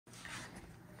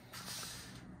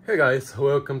Hey guys,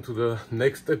 welcome to the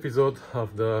next episode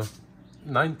of the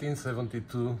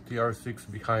 1972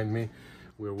 TR6 behind me.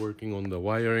 We're working on the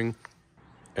wiring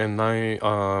and I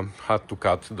had to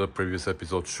cut the previous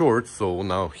episode short, so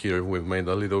now here we've made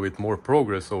a little bit more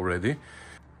progress already,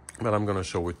 but I'm gonna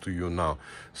show it to you now.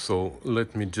 So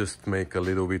let me just make a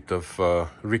little bit of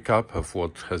a recap of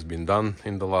what has been done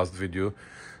in the last video.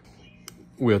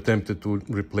 We attempted to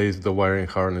replace the wiring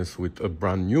harness with a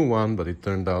brand new one, but it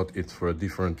turned out it's for a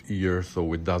different year,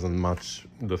 so it doesn't match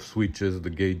the switches,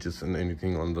 the gauges and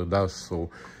anything on the dash.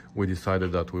 So we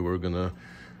decided that we were gonna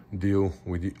deal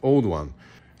with the old one.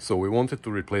 So we wanted to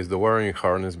replace the wiring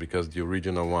harness because the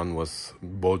original one was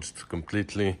bodged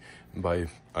completely by,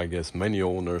 I guess, many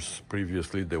owners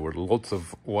previously. There were lots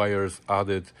of wires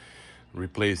added,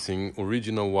 replacing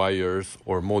original wires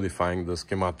or modifying the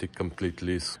schematic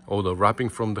completely. All the wrapping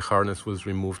from the harness was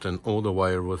removed and all the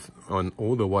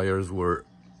wires were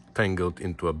tangled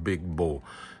into a big ball.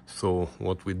 So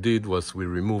what we did was we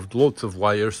removed lots of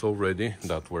wires already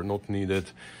that were not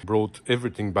needed, brought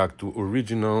everything back to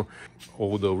original.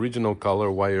 All the original color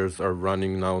wires are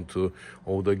running now to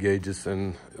all the gauges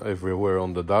and everywhere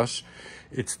on the dash.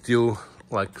 It's still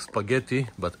like spaghetti,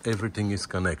 but everything is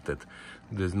connected.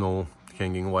 There's no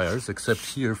hanging wires except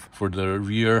here for the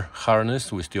rear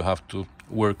harness. We still have to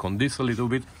work on this a little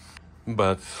bit,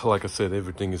 but like I said,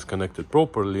 everything is connected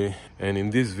properly, and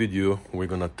in this video we're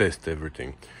gonna test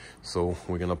everything. So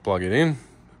we're gonna plug it in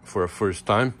for a first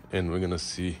time and we're gonna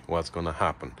see what's gonna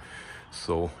happen.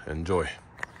 So enjoy.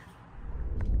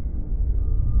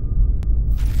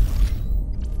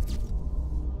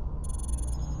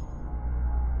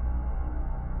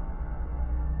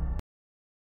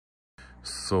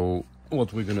 So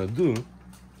what we're gonna do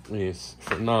is,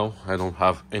 for now I don't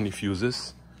have any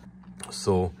fuses,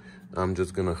 so I'm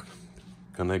just gonna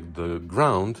connect the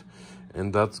ground,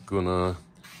 and that's gonna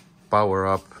power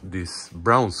up this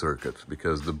brown circuit,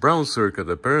 because the brown circuit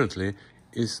apparently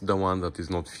is the one that is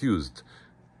not fused.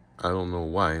 I don't know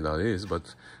why that is,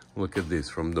 but look at this.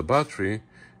 From the battery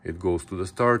it goes to the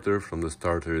starter, from the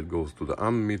starter it goes to the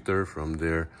ammeter, from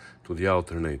there to the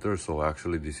alternator. So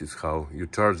actually this is how you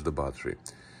charge the battery.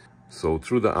 So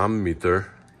through the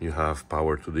ammeter you have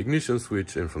power to the ignition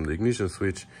switch, and from the ignition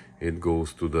switch it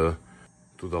goes to the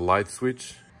light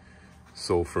switch.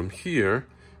 So from here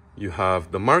you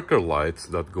have the marker lights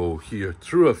that go here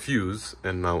through a fuse,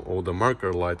 and now all the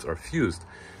marker lights are fused.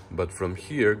 But from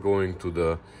here going to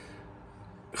the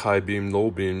high beam, low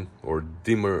beam, or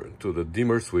dimmer, to the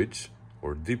dimmer switch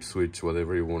or dip switch,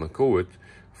 whatever you want to call it,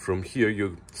 from here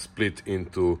you split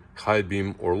into high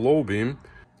beam or low beam,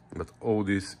 but all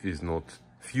this is not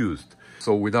fused.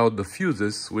 So without the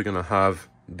fuses we're gonna have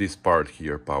this part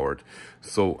here powered.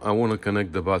 So I want to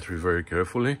connect the battery very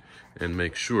carefully and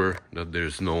make sure that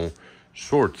there's no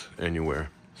short anywhere.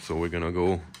 So we're gonna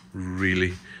go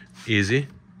really easy,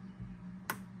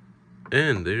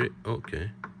 and there,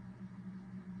 okay.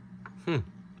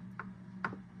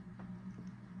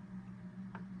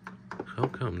 How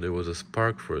come there was a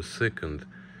spark for a second?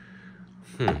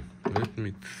 Let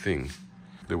me think.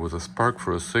 There was a spark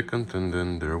for a second and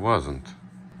then there wasn't.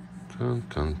 Dun,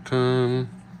 dun, dun.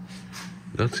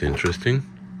 That's interesting.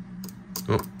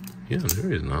 Oh, yeah,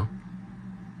 there is now.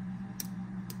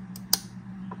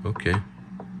 Okay.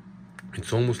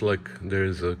 It's almost like there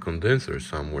is a condenser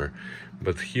somewhere,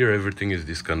 but here everything is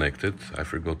disconnected. I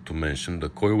forgot to mention the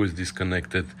coil is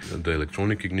disconnected, the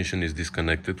electronic ignition is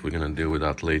disconnected. We're gonna deal with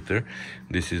that later.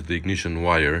 This is the ignition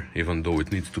wire, even though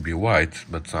it needs to be white,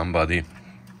 but somebody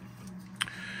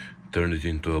turned it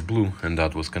into a blue, and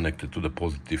that was connected to the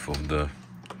positive of the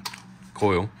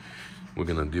coil. We're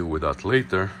gonna deal with that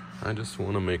later. I just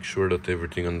want to make sure that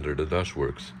everything under the dash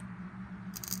works.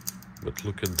 But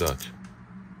look at that.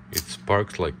 It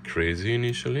sparked like crazy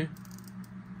initially,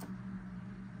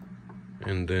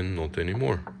 and then not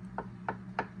anymore.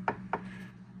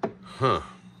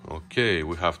 Okay,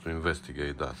 we have to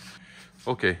investigate that.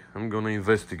 Okay, I'm gonna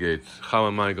investigate. How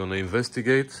am I gonna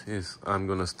investigate? Is I'm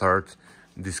gonna start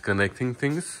disconnecting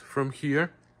things from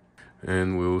here,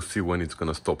 and we'll see when it's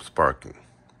gonna stop sparking.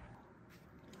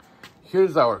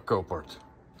 Here's our culprit.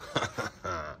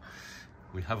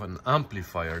 We have an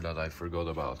amplifier that I forgot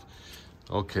about.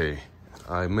 Okay,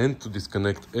 I meant to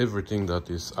disconnect everything that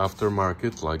is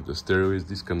aftermarket, like the stereo is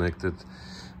disconnected,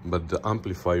 but the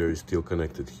amplifier is still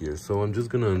connected here. So I'm just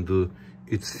gonna undo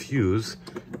its fuse,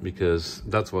 because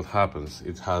that's what happens.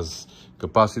 It has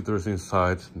capacitors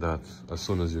inside that as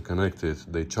soon as you connect it,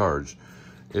 they charge.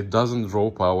 It doesn't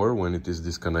draw power when it is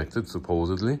disconnected,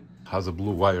 supposedly. It has a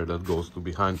blue wire that goes to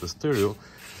behind the stereo,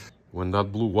 when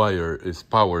that blue wire is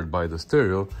powered by the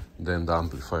stereo, then the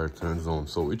amplifier turns on.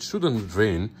 So it shouldn't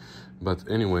drain, but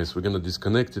anyways, we're gonna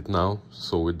disconnect it now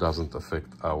so it doesn't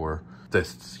affect our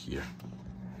tests here.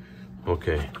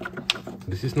 Okay,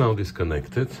 this is now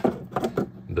disconnected,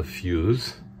 the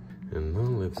fuse, and now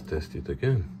let's test it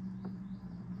again.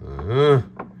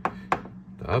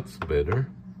 That's better.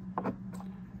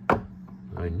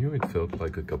 I knew it felt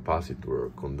like a capacitor or a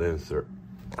condenser,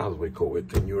 as we call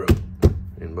it in Europe,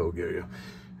 in Bulgaria.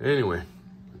 Anyway,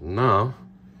 now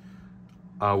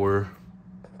our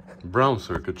brown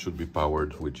circuit should be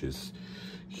powered, which is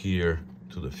here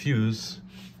to the fuse,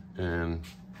 and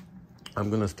I'm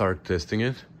gonna start testing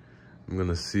it. I'm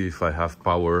gonna see if I have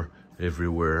power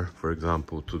everywhere, for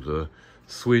example, to the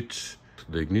switch,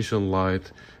 to the ignition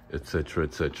light, etc.,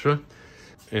 etc.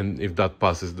 And if that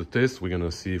passes the test, we're gonna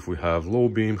see if we have low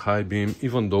beam, high beam,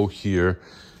 even though here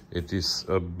it is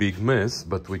a big mess,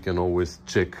 but we can always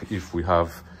check if we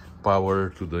have power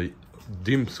to the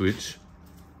dim switch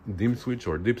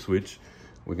or dip switch.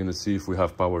 We're gonna see if we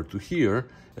have power to here,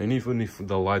 and even if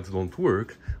the lights don't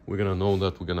work, we're gonna know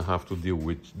that we're gonna have to deal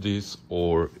with this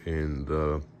or in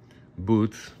the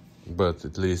boot, but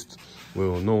at least we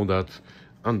will know that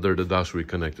under the dash we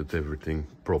connected everything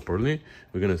properly.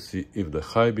 We're gonna see if the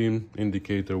high beam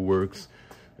indicator works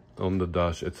on the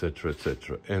dash, etc.,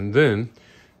 etc. And then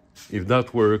if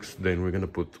that works, then we're gonna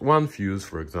put one fuse,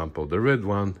 for example the red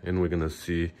one, and we're gonna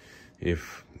see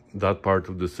if that part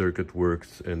of the circuit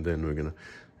works, and then we're gonna,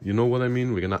 you know what I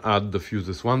mean, we're gonna add the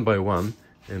fuses one by one,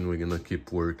 and we're gonna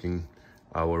keep working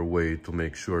our way to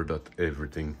make sure that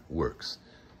everything works.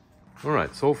 All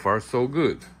right, so far so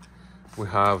good. We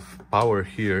have power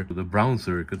here to the brown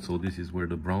circuit, so this is where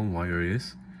the brown wire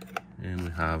is, and we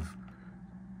have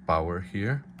power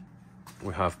here.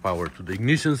 We have power to the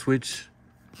ignition switch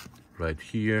right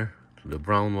here to the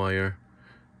brown wire.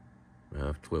 We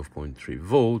have 12.3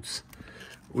 volts.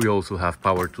 We also have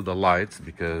power to the lights,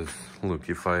 because look,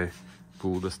 if I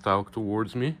pull the stalk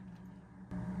towards me,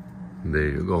 there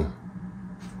you go,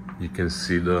 you can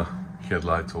see the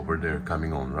headlights over there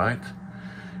coming on, right?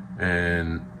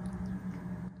 And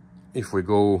if we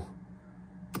go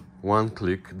one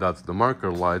click, that's the marker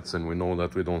lights, and we know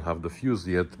that we don't have the fuse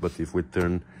yet, but if we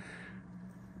turn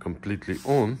completely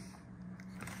on,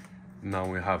 now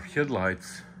we have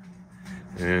headlights,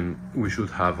 and we should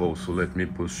have also, let me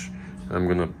push, I'm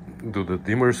gonna do the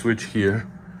dimmer switch here.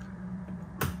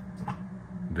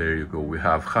 There you go, we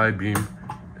have high beam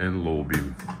and low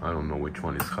beam. I don't know which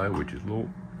one is high, which is low.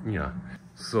 Yeah,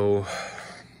 so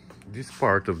this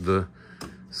part of the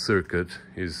circuit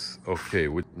is okay.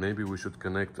 Maybe we should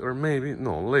connect, or maybe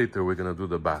no, later we're gonna do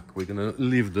the back. We're gonna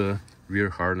leave the rear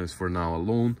harness for now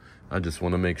alone. I just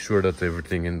want to make sure that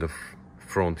everything in the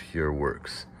front here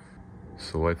works.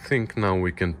 So I think now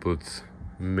we can put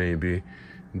maybe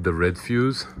the red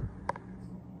fuse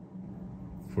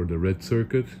for the red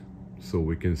circuit, so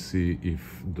we can see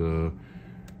if the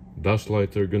dash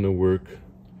lights are gonna work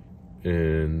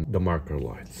and the marker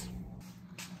lights.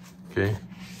 Okay,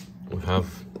 we have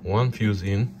one fuse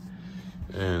in,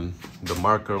 and the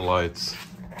marker lights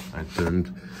I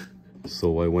turned,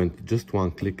 so I went just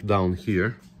one click down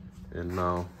here, and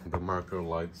now the marker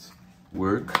lights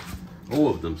work, all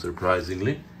of them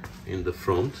surprisingly, in the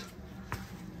front,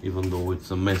 even though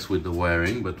it's a mess with the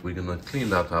wiring, but we're gonna clean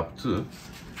that up too.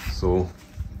 So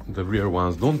the rear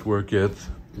ones don't work yet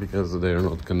because they're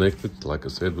not connected. Like I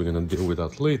said, we're gonna deal with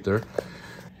that later.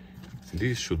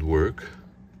 These should work.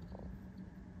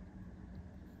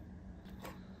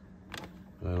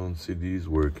 I don't see these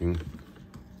working.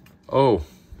 Oh,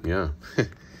 yeah,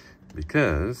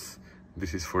 because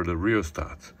this is for the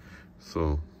rheostat,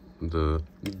 so the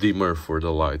dimmer for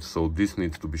the lights, so this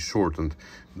needs to be shortened.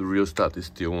 The rheostat is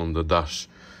still on the dash,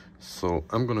 so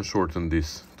I'm gonna shorten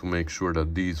this to make sure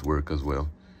that these work as well.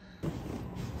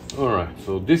 All right,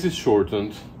 so this is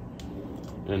shortened,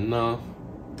 and now,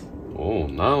 oh,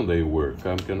 now they work.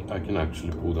 I can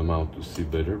actually pull them out to see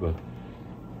better, but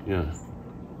yeah,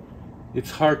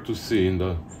 it's hard to see in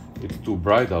the, it's too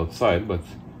bright outside, but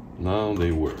now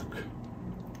they work.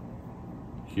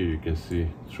 Here you can see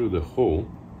through the hole.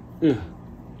 Yeah.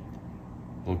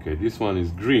 Okay, this one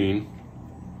is green,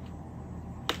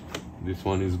 this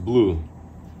one is blue.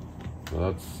 So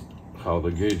that's how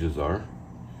the gauges are.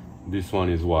 This one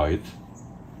is white.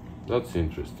 That's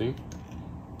interesting.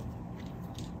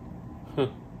 Huh.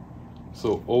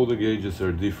 So all the gauges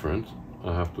are different.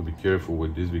 I have to be careful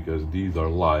with this because these are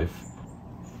live.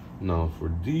 Now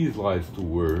for these lights to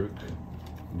work,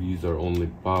 these are only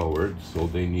powered, so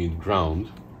they need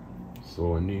ground.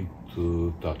 So I need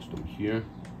to touch them here.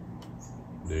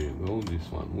 There you go, this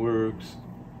one works.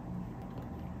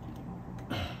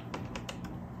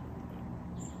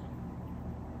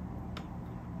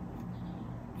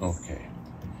 Okay,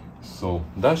 so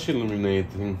dash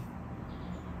illuminating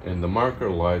and the marker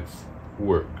lights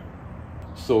work.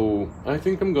 So I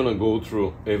think I'm gonna go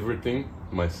through everything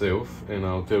myself, and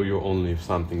I'll tell you only if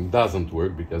something doesn't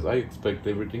work, because I expect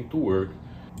everything to work.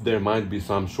 There might be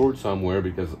some short somewhere,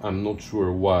 because I'm not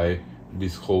sure why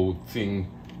this whole thing,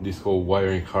 this whole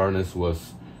wiring harness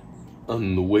was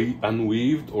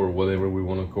unweaved or whatever we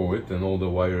want to call it, and all the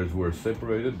wires were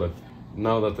separated. But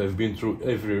now that I've been through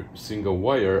every single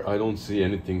wire, I don't see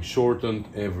anything shortened,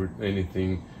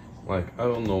 anything like, I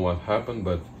don't know what happened,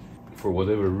 but for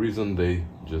whatever reason they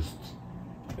just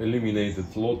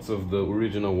eliminated lots of the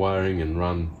original wiring and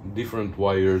run different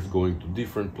wires going to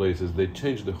different places. They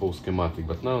changed the whole schematic,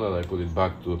 but now that I put it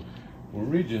back to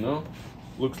original,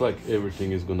 looks like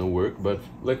everything is gonna work, but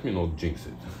let me not jinx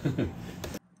it.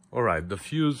 Alright, the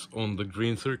fuse on the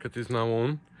green circuit is now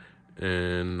on,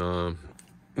 and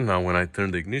now when I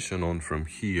turn the ignition on from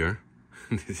here,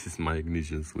 this is my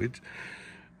ignition switch,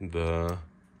 the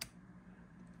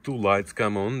two lights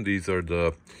come on. These are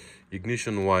the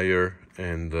ignition wire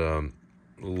and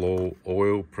low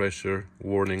oil pressure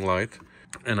warning light.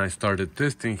 And I started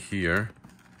testing here,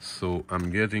 so I'm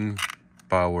getting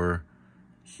power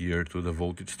here to the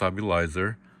voltage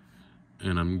stabilizer,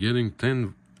 and I'm getting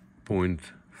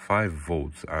 10.5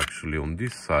 volts actually on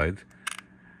this side,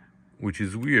 which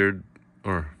is weird.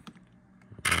 Or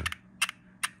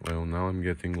well, now I'm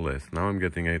getting less. Now I'm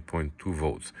getting 8.2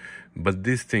 volts. But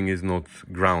this thing is not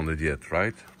grounded yet,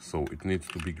 right? So it needs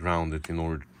to be grounded in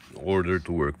order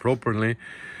to work properly.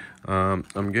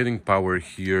 I'm getting power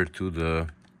here to the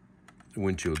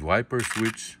windshield wiper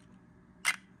switch,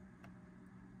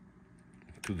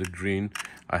 to the green.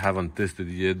 I haven't tested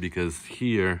it yet, because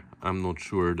here I'm not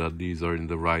sure that these are in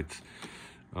the right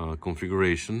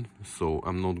configuration. So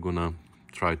I'm not gonna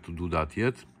try to do that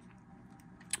yet.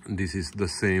 This is the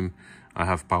same. I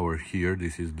have power here.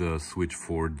 This is the switch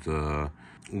for the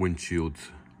windshield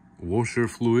washer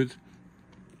fluid,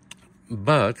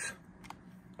 but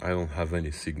I don't have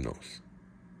any signals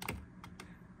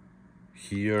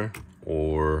here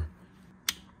or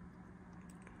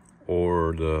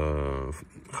the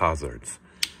hazards.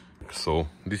 So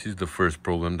this is the first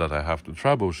problem that I have to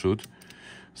troubleshoot.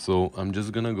 So I'm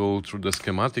just gonna go through the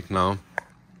schematic now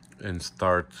and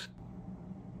start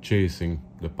chasing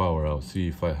the power. I'll see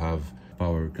if I have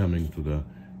power coming to the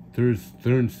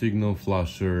turn signal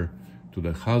flasher, to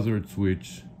the hazard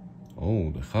switch. Oh,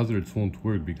 the hazards won't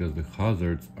work because the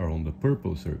hazards are on the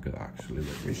purple circuit actually.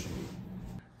 Let me show you.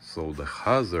 So the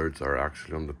hazards are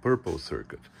actually on the purple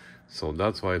circuit. So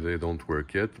that's why they don't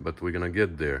work yet, but we're gonna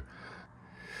get there.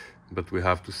 But we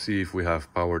have to see if we have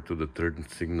power to the turn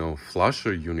signal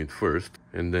flasher unit first,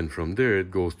 and then from there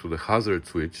it goes to the hazard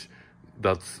switch.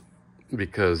 That's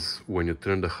because when you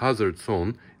turn the hazards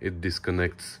on, it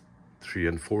disconnects 3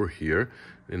 and 4 here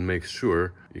and makes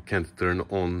sure you can't turn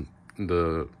on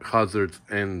the hazards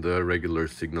and the regular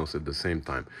signals at the same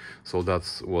time. So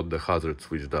that's what the hazard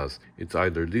switch does. It's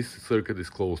either this circuit is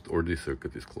closed or this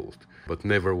circuit is closed, but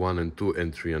never 1 and 2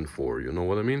 and 3 and 4, you know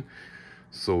what I mean?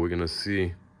 So we're gonna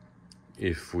see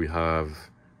if we have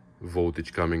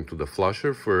voltage coming to the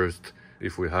flasher first.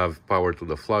 If we have power to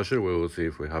the flasher, we will see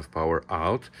if we have power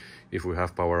out. If we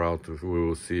have power out, we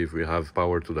will see if we have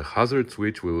power to the hazard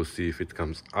switch. We will see if it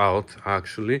comes out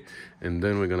actually. And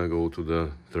then we're gonna go to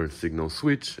the turn signal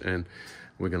switch, and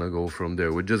we're gonna go from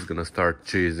there. We're just gonna start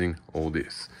chasing all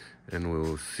this, and we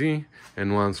will see.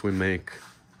 And once we make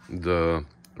the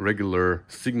regular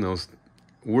signals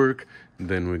work,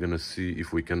 then we're gonna see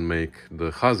if we can make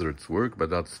the hazards work. But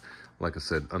that's, like I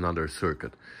said, another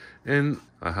circuit. And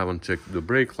I haven't checked the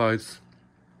brake lights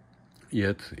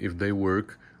yet. If they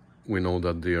work, we know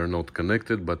that they are not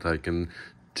connected, but I can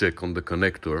check on the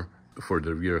connector for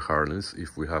the rear harness.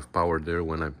 If we have power there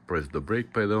when I press the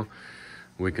brake pedal,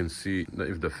 we can see that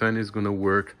if the fan is gonna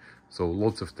work. So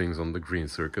lots of things on the green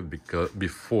circuit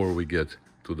before we get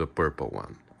to the purple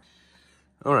one.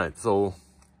 All right, so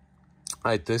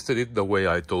I tested it the way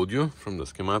I told you from the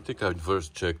schematic. I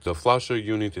first checked the flasher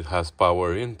unit. It has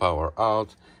power in, power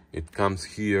out. It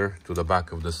comes here to the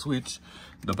back of the switch.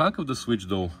 The back of the switch,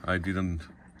 though, I didn't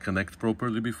connect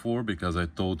properly before because I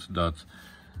thought that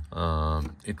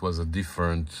it was a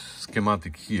different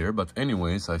schematic here. But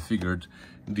anyways, I figured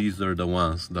these are the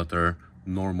ones that are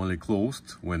normally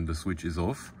closed when the switch is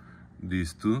off,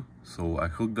 these two. So I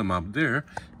hooked them up there,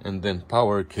 and then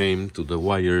power came to the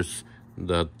wires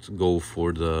that go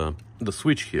for the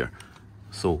switch here.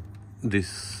 So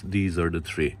these are the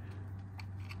three.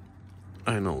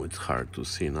 I know it's hard to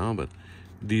see now, but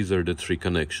these are the three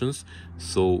connections.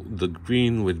 So the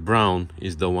green with brown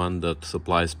is the one that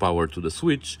supplies power to the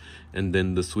switch, and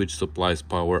then the switch supplies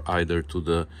power either to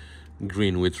the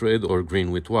green with red or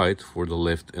green with white for the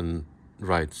left and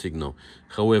right signal.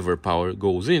 However, power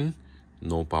goes in,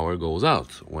 no power goes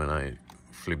out when I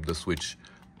flip the switch.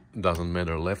 Doesn't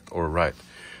matter left or right.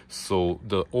 So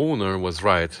the owner was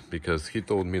right, because he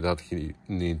told me that he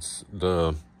needs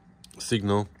the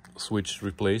signal switch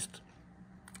replaced,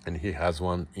 and he has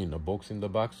one in a box in the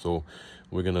back, so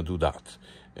we're gonna do that.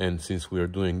 And since we're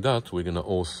doing that, we're gonna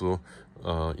also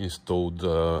install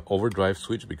the overdrive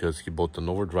switch, because he bought an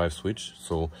overdrive switch,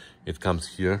 so it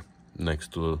comes here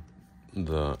next to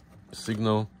the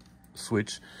signal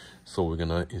switch, so we're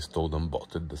gonna install them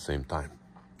both at the same time.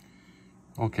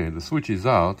 Okay, the switch is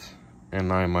out,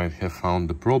 and I might have found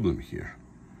the problem here.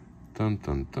 Dun,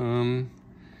 dun, dun.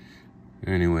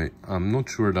 Anyway, I'm not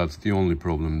sure that's the only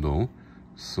problem though,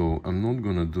 so I'm not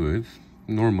gonna do it.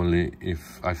 Normally,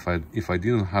 if I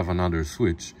didn't have another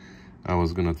switch, I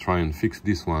was gonna try and fix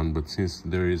this one, but since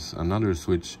there is another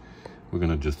switch, we're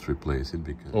gonna just replace it.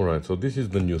 Because... Alright, so this is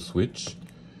the new switch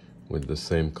with the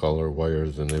same color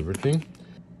wires and everything.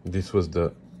 This was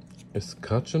the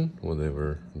escutcheon,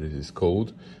 whatever this is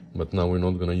called, but now we're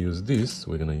not gonna use this,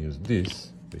 we're gonna use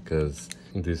this, because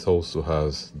this also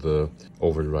has the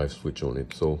overdrive switch on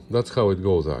it. So that's how it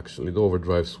goes actually. The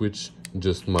overdrive switch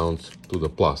just mounts to the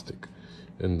plastic,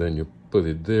 and then you put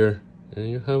it there and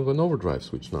you have an overdrive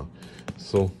switch now.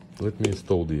 So let me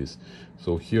install these.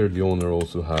 So here the owner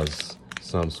also has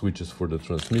some switches for the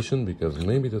transmission, because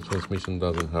maybe the transmission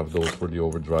doesn't have those for the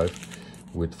overdrive,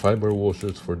 with fiber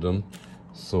washers for them.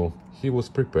 So he was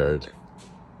prepared.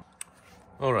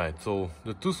 Alright, so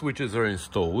the two switches are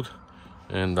installed,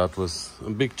 and that was a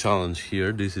big challenge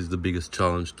here. This is the biggest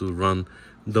challenge, to run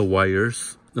the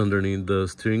wires underneath the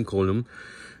steering column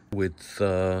with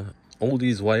all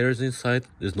these wires inside.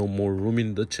 There's no more room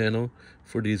in the channel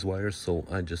for these wires, so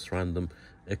I just ran them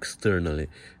externally.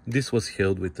 This was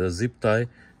held with a zip tie,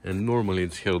 and normally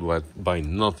it's held by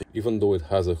nothing. Even though it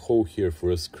has a hole here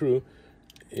for a screw,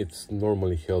 it's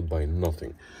normally held by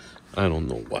nothing. I don't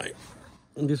know why.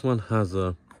 And this one has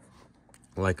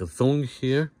like a thong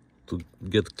here to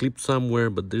get clipped somewhere,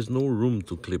 but there's no room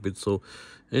to clip it. So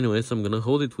anyways, I'm gonna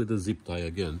hold it with a zip tie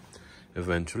again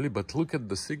eventually. But look at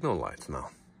the signal lights now.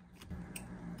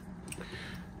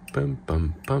 Pum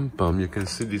pum pum pum. You can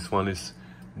see this one is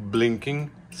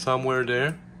blinking somewhere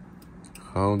there.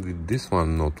 How did this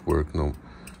one not work? No.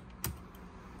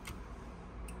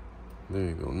 There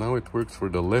you go. Now it works for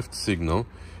the left signal.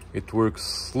 It works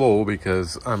slow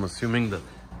because I'm assuming that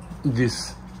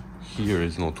this here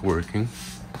is not working.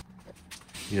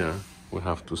 Yeah, we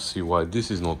have to see why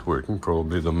this is not working.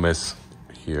 Probably the mess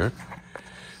here.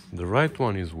 The right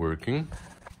one is working.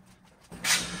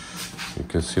 You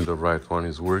can see the right one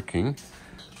is working.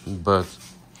 But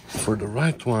for the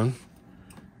right one,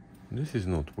 this is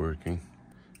not working.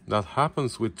 That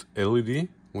happens with LED.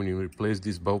 When you replace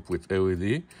this bulb with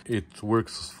LED, it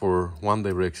works for one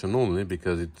direction only,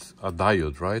 because it's a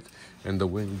diode, right? And the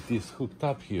way it is hooked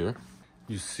up here,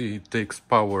 you see it takes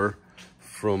power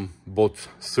from both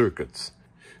circuits.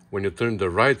 When you turn the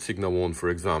right signal on, for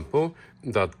example,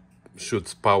 that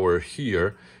shoots power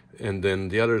here, and then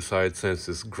the other side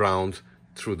senses ground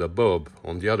through the bulb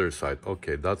on the other side.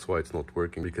 Okay, that's why it's not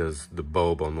working, because the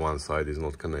bulb on one side is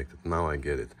not connected. Now I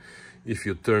get it. If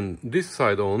you turn this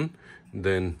side on,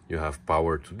 then you have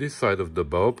power to this side of the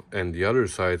bulb, and the other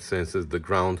side senses the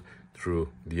ground through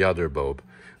the other bulb.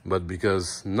 But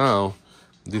because now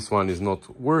this one is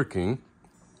not working,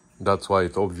 that's why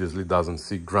it obviously doesn't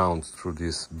see ground through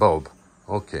this bulb.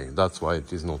 Okay, that's why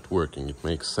it is not working. It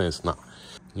makes sense now.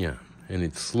 Yeah, and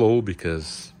it's slow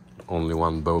because only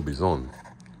one bulb is on.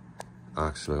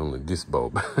 Actually, only this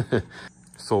bulb.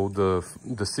 So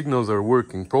the signals are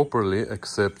working properly,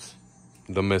 except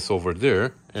the mess over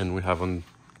there, and we haven't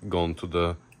gone to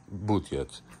the boot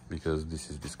yet because this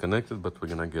is disconnected, but we're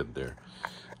gonna get there.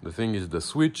 The thing is, the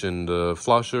switch and the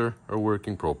flasher are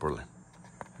working properly.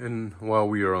 And while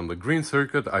we are on the green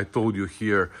circuit, I told you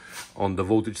here on the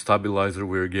voltage stabilizer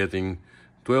we're getting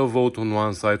 12 volt on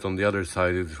one side, on the other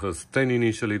side it was 10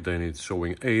 initially, then it's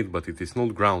showing 8, but it is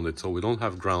not grounded, so we don't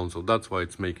have ground, so that's why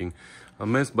it's making a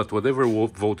mess. But whatever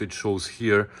voltage shows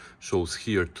here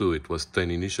too. It was 10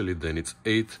 initially, then it's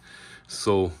 8,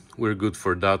 so we're good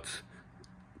for that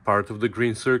part of the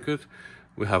green circuit.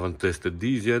 We haven't tested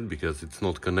these yet because it's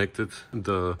not connected,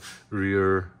 the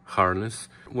rear harness.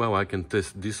 Well, I can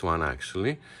test this one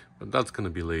actually, but that's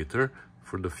gonna be later.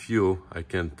 For the fuel, I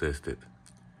can't test it.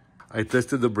 I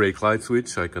tested the brake light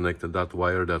switch. I connected that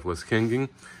wire that was hanging,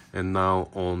 And now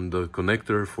on the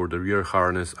connector for the rear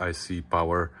harness, I see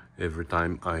power every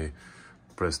time I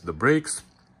press the brakes.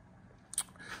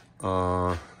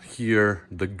 Here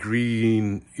the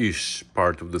greenish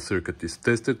part of the circuit is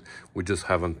tested. We just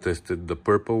haven't tested the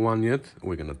purple one yet.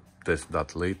 We're gonna test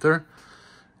that later.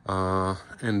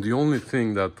 And the only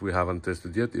thing that we haven't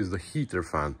tested yet is the heater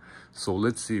fan. So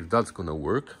let's see if that's gonna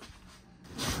work.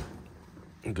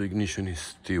 The ignition is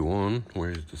still on.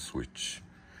 Where is the switch?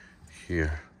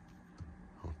 Here.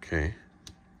 Okay.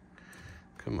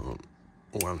 Come on.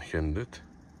 One-handed.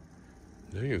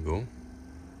 There you go.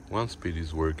 One speed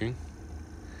is working.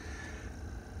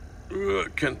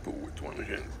 Can't pull with one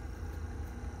hand.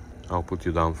 I'll put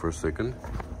you down for a second.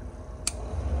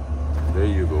 There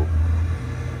you go.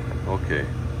 Okay.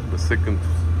 The second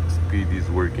speed is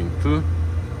working too.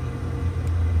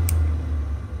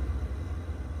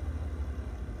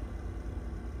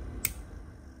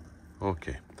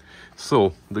 Okay.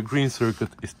 So the green circuit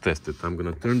is tested. I'm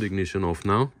gonna turn the ignition off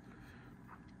now.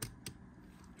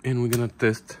 And we're gonna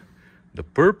test the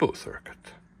purple circuit.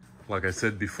 Like I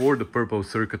said before, the purple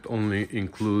circuit only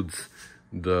includes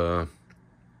the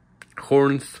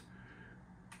horns,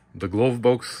 the glove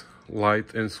box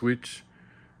light and switch.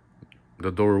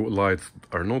 The door lights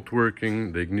are not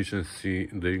working. The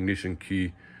ignition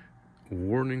key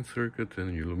warning circuit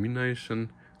and illumination.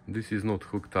 This is not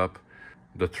hooked up.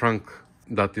 The trunk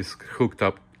that is hooked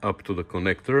up to the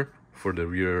connector for the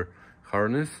rear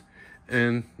harness.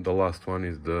 And the last one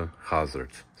is the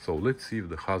hazards. So let's see if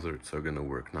the hazards are gonna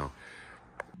work now.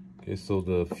 Okay, so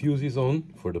the fuse is on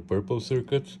for the purple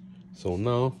circuit. So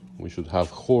now we should have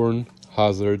horn,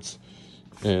 hazards,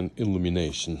 and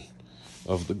illumination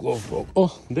of the glove box.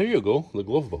 Oh, there you go. The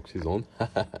glove box is on.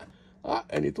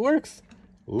 And it works.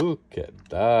 Look at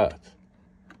that.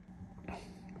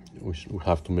 We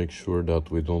have to make sure that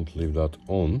we don't leave that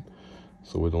on,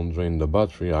 so we don't drain the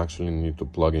battery. I actually need to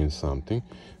plug in something,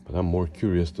 but I'm more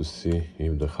curious to see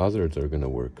if the hazards are gonna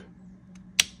work.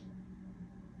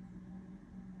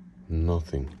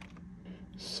 Nothing.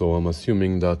 So I'm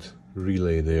assuming that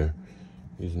relay there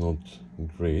is not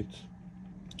great.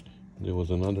 There was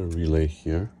another relay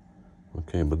here.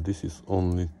 Okay, but this is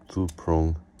only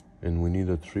 2-prong and we need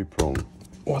a 3-prong.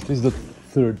 What is the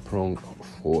 3rd prong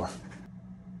for?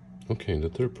 Okay, the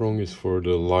 3rd prong is for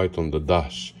the light on the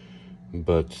dash,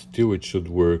 but still it should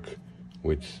work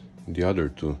with the other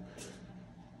 2.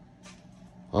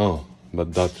 Oh,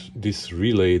 but this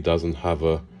relay doesn't have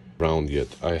a ground yet.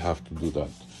 I have to do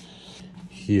that.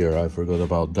 Here, I forgot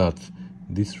about that.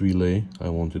 This relay, I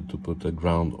wanted to put a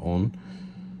ground on,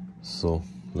 so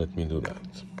let me do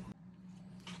that.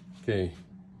 Okay,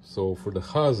 so for the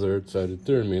hazards, I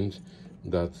determined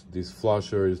that this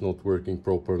flasher is not working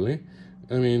properly.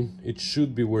 I mean, it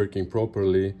should be working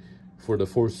properly for the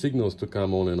 4 signals to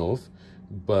come on and off,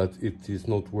 but it is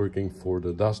not working for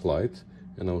the dash light,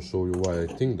 and I'll show you why I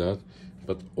think that.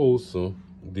 But also,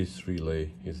 this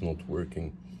relay is not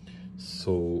working.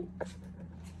 So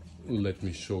let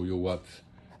me show you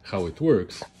how it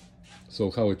works.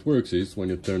 So how it works is, when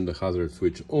you turn the hazard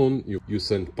switch on, you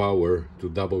send power to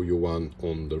W1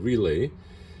 on the relay,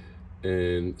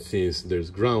 and since there's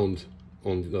ground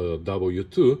on the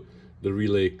W2, the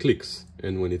relay clicks,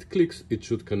 and when it clicks, it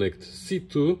should connect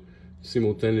C2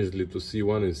 simultaneously to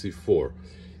C1 and C4.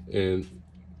 And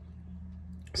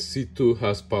C2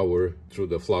 has power through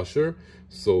the flasher,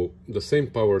 so the same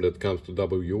power that comes to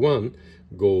W1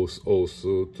 goes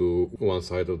also to one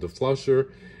side of the flasher,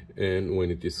 and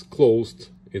when it is closed,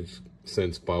 it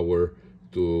sends power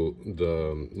to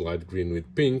the light green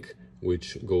with pink,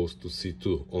 which goes to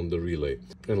C2 on the relay.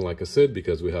 And like I said,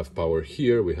 because we have power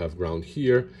here, we have ground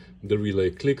here, the relay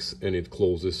clicks and it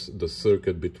closes the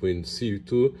circuit between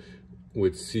C2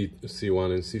 with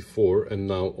C1 and C4, and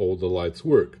now all the lights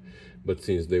work. But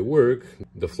since they work,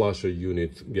 the flasher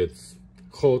unit gets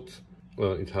hot.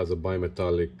 It has a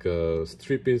bimetallic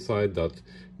strip inside that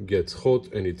gets hot,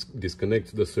 and it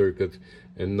disconnects the circuit,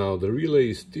 and now the relay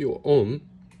is still on,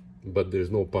 but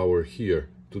there's no power here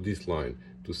to this line,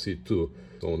 to C2.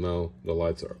 So now the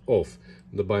lights are off.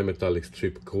 The bimetallic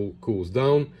strip cools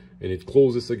down and it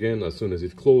closes again. As soon as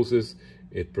it closes,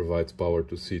 it provides power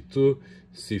to C2.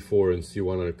 C4 and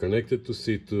C1 are connected to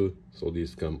C2, so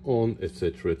these come on,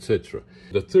 etc, etc.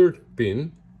 The 3rd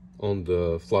pin on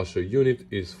the flasher unit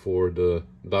is for the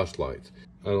dash light.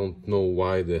 I don't know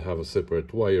why they have a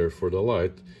separate wire for the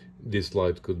light. This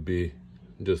light could be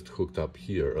just hooked up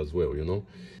here as well, you know.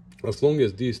 As long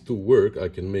as these 2 work, I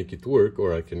can make it work,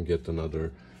 or I can get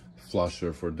another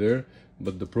flasher for there.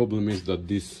 But the problem is that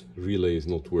this relay is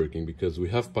not working, because we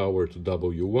have power to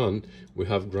W1, we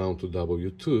have ground to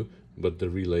W2, but the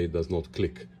relay does not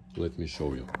click Let me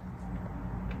show you.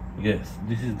 Yes,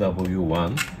 this is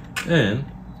W1 and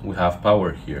we have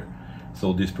power here.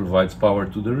 So this provides power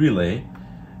to the relay,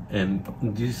 and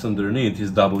this underneath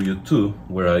is W2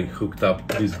 where I hooked up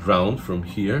this ground from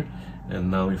here, and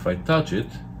now if I touch it,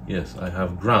 yes, I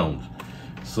have ground.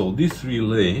 So this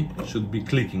relay should be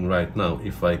clicking right now.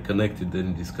 If I connect it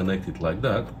and disconnect it like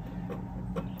that,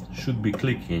 should be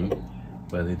clicking,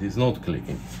 but it is not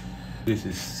clicking. This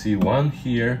is C1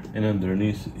 here, and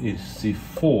underneath is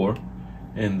C4,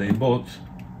 and they both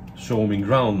show me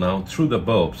ground now through the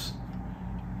bulbs,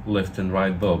 left and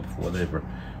right bulb, whatever.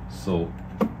 So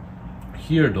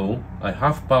here though, I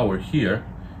have power here,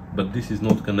 but this is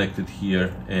not connected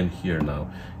here and here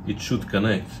now. It should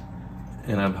connect,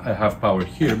 and I have power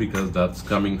here because that's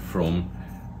coming from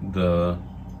the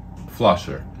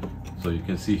flasher. So you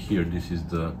can see here, this is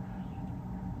the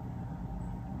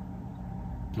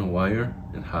wire.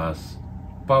 It has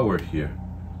power here,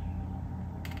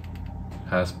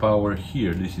 has power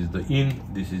here. This is the in,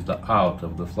 this is the out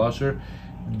of the flasher.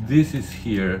 This is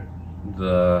here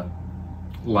the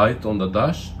light on the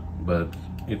dash, but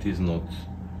it is not,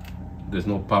 there's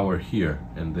no power here,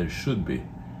 and there should be,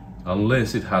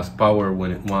 unless it has power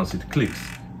when it, once it clicks.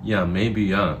 Yeah,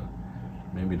 maybe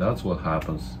that's what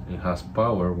happens. It has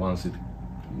power once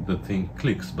the thing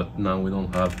clicks, but now we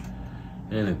don't have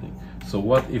anything. So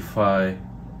what if I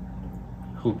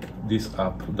hook this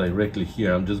up directly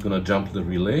here? I'm just gonna jump the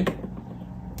relay.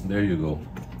 There you go.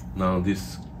 Now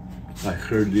this, I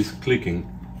heard this clicking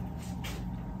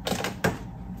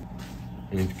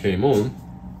and it came on,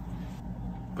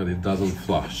 but it doesn't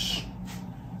flash.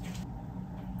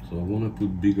 So I want to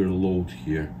put bigger load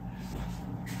here.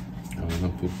 I'm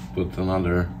gonna put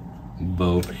another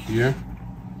bulb here.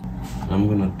 I'm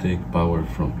gonna take power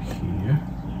from here.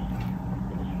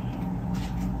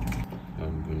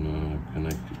 I'm gonna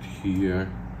connect it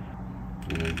here. I'm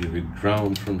gonna give it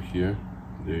ground from here.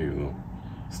 There you go.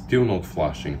 Still not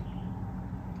flashing.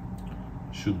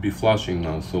 Should be flashing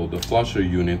now. So the flasher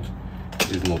unit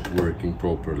is not working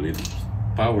properly. It's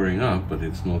powering up, but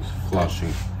it's not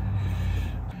flashing.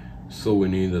 So we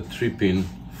need a 3-pin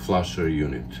flasher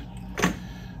unit.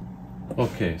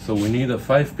 Okay, so we need a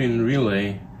 5-pin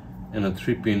relay and a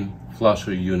 3-pin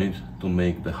flasher unit to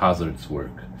make the hazards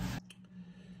work.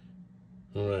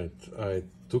 Alright, I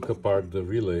took apart the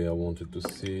relay. I wanted to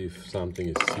see if something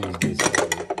is seized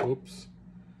inside. Oops.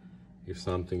 If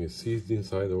something is seized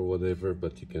inside or whatever,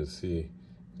 but you can see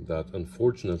that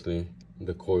unfortunately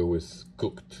the coil is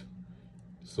cooked.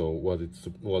 So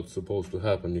what's supposed to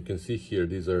happen, you can see here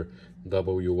these are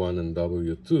W1 and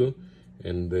W2,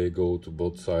 and they go to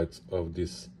both sides of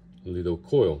this little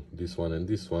coil, this one and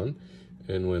this one.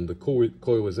 And when the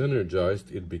coil is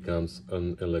energized, it becomes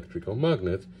an electrical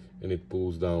magnet and it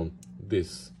pulls down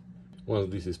this.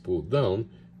 Once this is pulled down,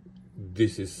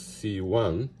 this is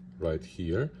C1 right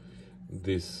here.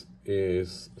 This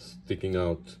is sticking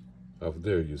out of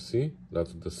there, you see?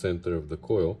 That's the center of the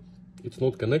coil. It's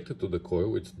not connected to the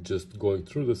coil, it's just going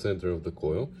through the center of the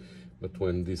coil. But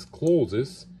when this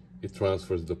closes, it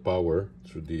transfers the power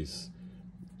through these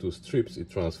two strips. It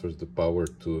transfers the power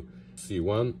to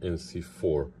C1 and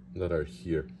C4 that are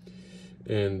here.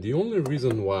 And the only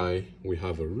reason why we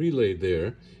have a relay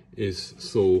there is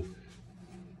so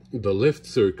the left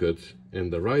circuit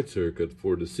and the right circuit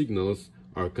for the signals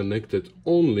are connected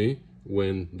only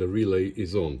when the relay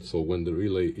is on. So when the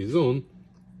relay is on,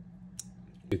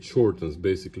 it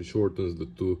basically shortens the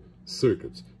two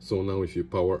circuits. So now if you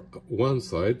power one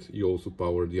side, you also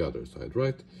power the other side,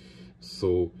 right?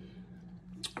 So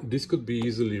this could be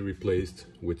easily replaced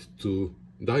with two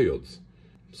diodes.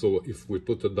 So if we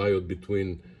put a diode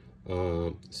between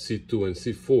C2 and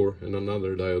C4 and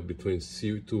another diode between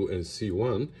C2 and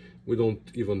C1, we don't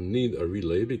even need a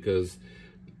relay, because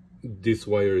this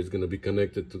wire is going to be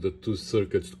connected to the two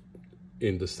circuits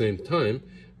in the same time,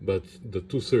 but the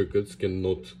two circuits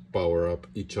cannot power up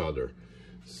each other.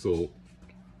 So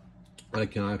I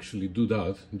can actually do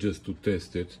that just to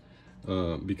test it,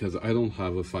 because I don't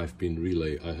have a 5-pin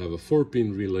relay. I have a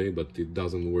 4-pin relay, but it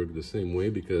doesn't work the same way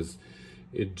because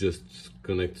it just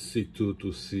connects C2 to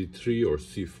C3 or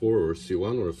C4 or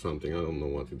C1 or something. I don't know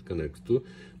what it connects to,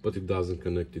 but it doesn't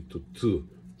connect it to two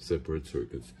separate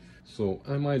circuits. So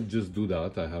I might just do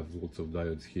that. I have lots of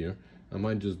diodes here. I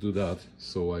might just do that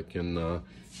so I can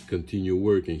continue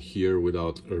working here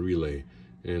without a relay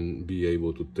and be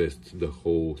able to test the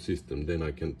whole system. Then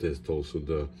I can test also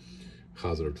the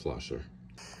hazard flasher.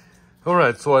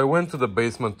 Alright, so I went to the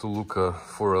basement to look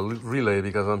for a relay,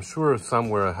 because I'm sure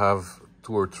somewhere I have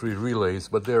 2 or 3 relays,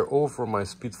 but they're all for my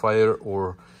Spitfire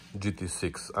or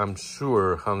GT6. I'm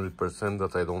sure 100%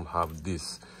 that I don't have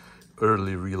this.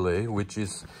 early relay, which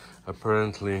is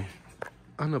apparently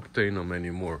unobtainable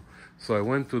anymore. So I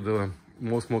went to the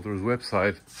Most Motors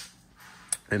website,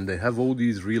 and they have all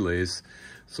these relays.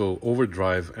 So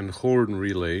overdrive and horn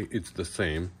relay, it's the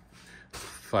same.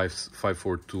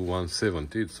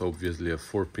 542170. It's obviously a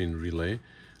 4-pin relay.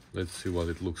 Let's see what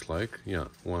it looks like. Yeah,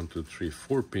 1, 2, 3,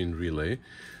 4-pin relay.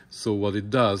 So what it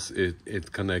does,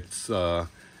 it connects. Let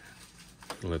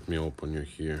me open you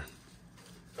here.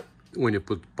 When you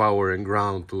put power and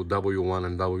ground to W1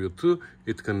 and W2,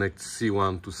 it connects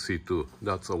C1 to C2.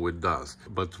 That's all it does.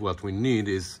 But what we need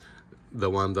is the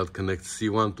one that connects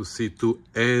C1 to C2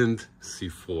 and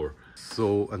C4.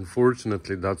 So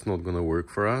unfortunately, that's not gonna work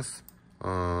for us.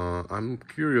 I'm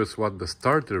curious what the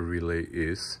starter relay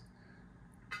is.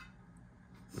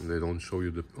 And they don't show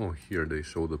you the, oh, here they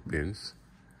show the pins.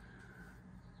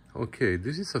 Okay,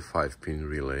 this is a 5-pin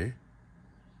relay,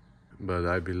 but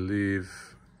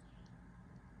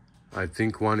I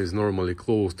think one is normally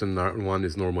closed and one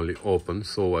is normally open.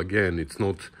 So again, it's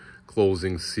not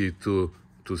closing C2 to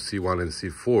C1 and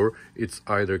C4. It's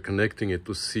either connecting it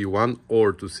to C1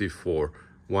 or to C4,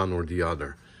 one or the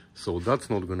other. So that's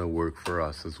not gonna work for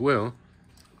us as well.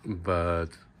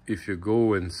 But if you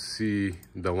go and see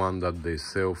the one that they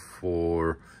sell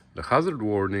for the hazard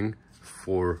warning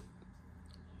for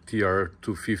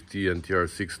TR250 and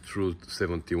TR6 through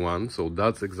 71, so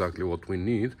that's exactly what we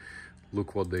need.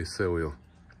 Look what they sell you.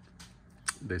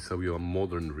 They sell you a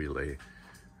modern relay.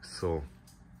 So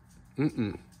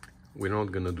we're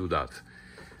not gonna do that.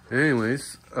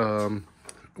 Anyways,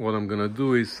 what I'm gonna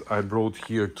do is I brought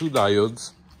here 2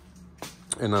 diodes,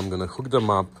 and I'm gonna hook them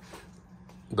up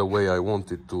the way I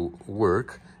want it to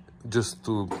work, just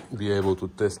to be able to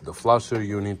test the flasher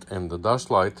unit and the dash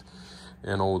light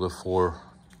and all the 4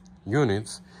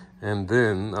 units. And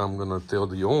then I'm gonna tell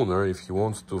the owner if he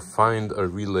wants to find a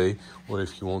relay or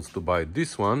if he wants to buy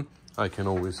this one. I can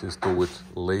always install it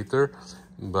later,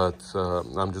 but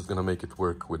I'm just gonna make it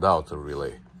work without a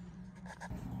relay.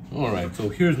 All right, so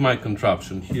here's my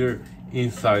contraption. Here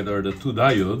inside are the 2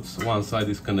 diodes. One side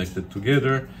is connected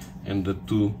together and the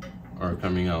 2 are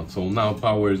coming out. So now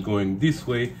power is going this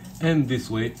way and this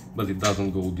way, but it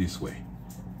doesn't go this way.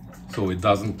 So it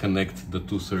doesn't connect the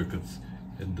 2 circuits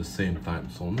at the same time.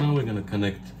 So now we're gonna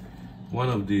connect one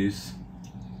of these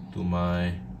to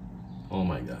my, oh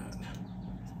my God,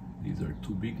 these are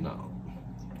too big now.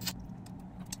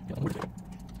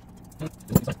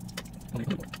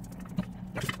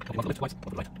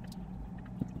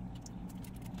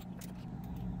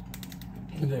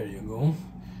 There you go.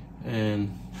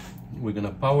 And we're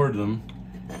gonna power them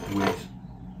with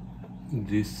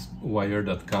this wire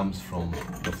that comes from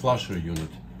the flasher unit.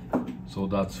 So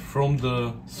that's from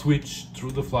the switch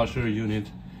through the flasher unit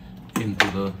into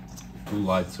the 2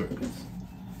 light circuits.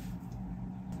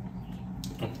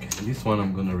 Okay, this one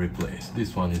I'm gonna replace.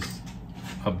 This one is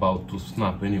about to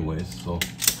snap anyways, so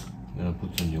I'm gonna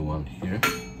put a new one here.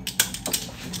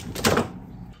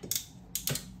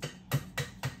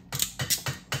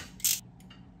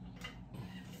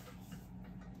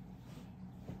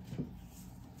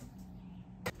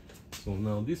 So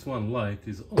now this one light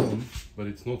is on, but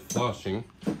it's not flashing.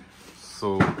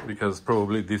 So because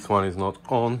probably this one is not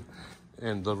on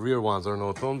and the rear ones are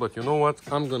not on. But you know what?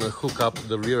 I'm gonna hook up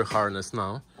the rear harness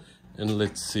now and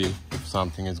let's see if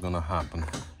something is gonna happen.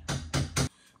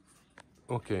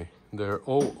 Okay, they're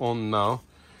all on now,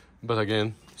 but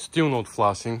again, still not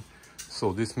flashing.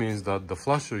 So this means that the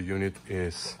flasher unit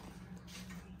is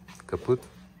kaput.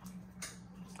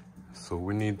 So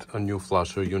we need a new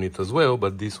flasher unit as well,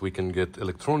 but this we can get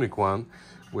electronic one,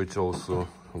 which also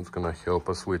is gonna help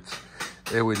us with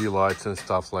LED lights and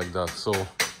stuff like that. So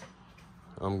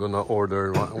I'm gonna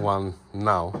order one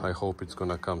now. I hope it's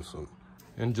gonna come soon.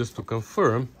 And just to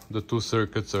confirm, the 2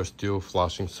 circuits are still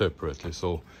flashing separately.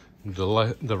 So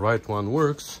the right one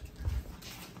works.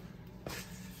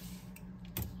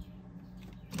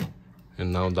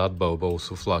 And now that bulb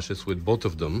also flashes with both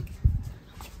of them,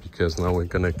 because now we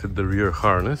connected the rear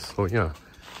harness. So yeah,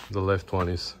 the left one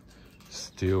is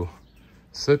still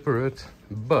separate,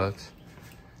 but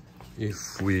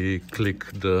if we click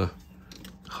the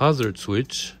hazard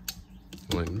switch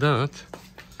like that,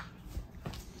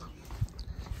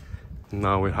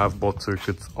 now we have both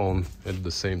circuits on at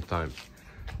the same time.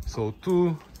 So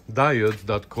 2 diodes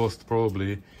that cost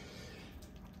probably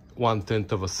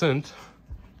 1/10 of a cent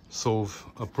solve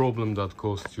a problem that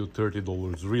costs you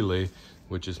 $30 relay,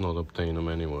 which is not obtainable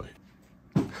anyway.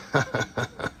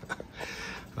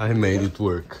 I made it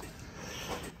work.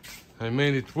 I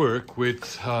made it work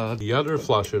with the other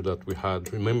flasher that we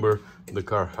had. Remember, the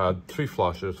car had 3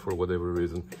 flashers for whatever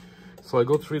reason. So I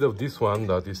got rid of this one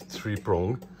that is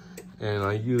 3-prong, and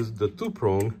I used the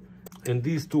 2-prong, and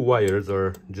these 2 wires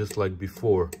are just like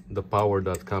before, the power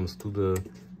that comes to the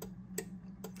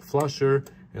flasher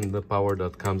and the power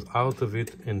that comes out of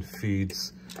it and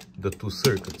feeds the 2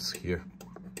 circuits here.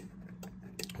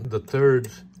 The 3rd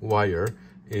wire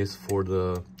is for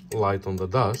the light on the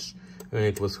dash, and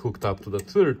it was hooked up to the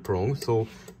 3rd prong, so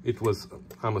it was,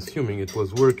 I'm assuming it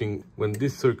was working when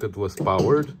this circuit was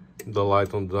powered. The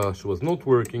light on the dash was not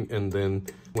working, and then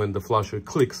when the flasher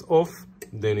clicks off,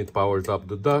 then it powers up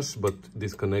the dash but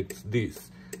disconnects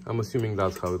this. I'm assuming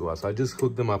that's how it was. I just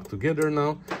hooked them up together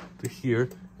now to here,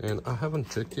 and I haven't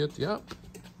checked yet. Yeah,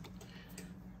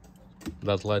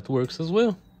 that light works as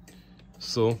well.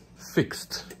 So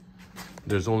fixed.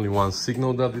 There's only one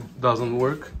signal that it doesn't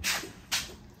work.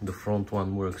 The front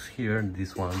one works here, and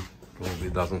this one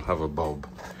probably doesn't have a bulb.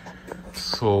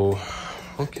 So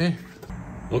okay,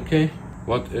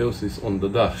 what else is on the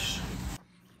dash?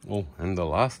 Oh, and the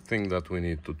last thing that we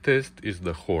need to test is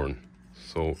the horn.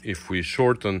 So if we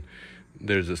shorten,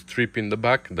 there's a strip in the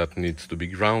back that needs to be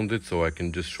grounded, so I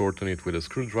can just shorten it with a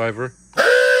screwdriver.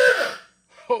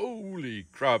 Holy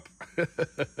crap!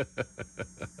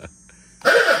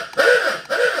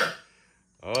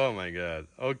 Oh my god.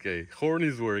 Okay, horn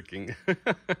is working.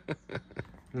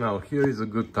 Now here is a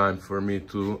good time for me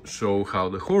to show how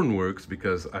the horn works,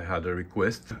 because I had a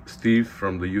request. Steve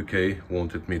from the UK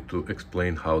wanted me to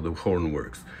explain how the horn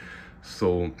works.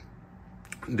 So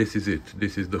this is it.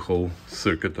 This is the whole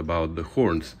circuit about the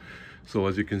horns. So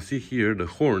as you can see here, the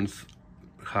horns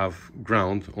have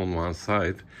ground on one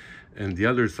side, and the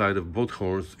other side of both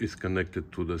horns is connected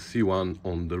to the C1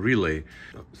 on the relay.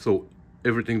 So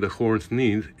everything the horns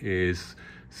need is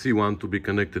C1 to be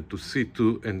connected to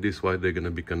C2, and this is why they're going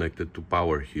to be connected to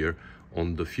power here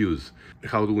on the fuse.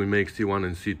 How do we make C1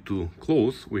 and C2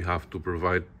 close? We have to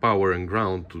provide power and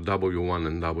ground to W1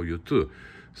 and W2.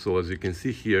 So as you can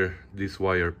see here, this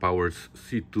wire powers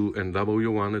C2 and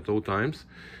W1 at all times,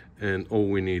 and all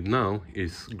we need now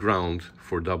is ground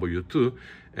for W2,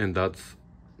 and that's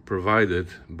provided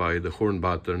by the horn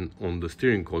button on the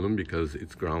steering column because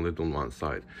it's grounded on one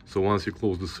side. So once you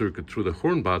close the circuit through the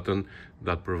horn button,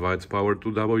 that provides power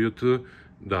to W2,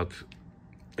 that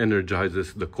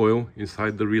energizes the coil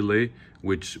inside the relay,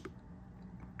 which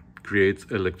creates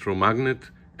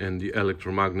electromagnet, and the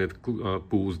electromagnet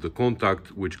pulls the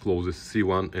contact, which closes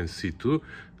C1 and C2.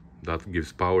 That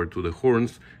gives power to the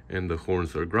horns, and the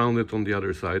horns are grounded on the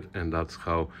other side, and that's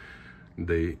how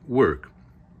they work.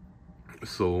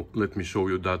 So let me show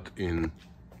you that in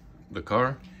the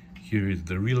car. Here is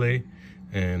the relay,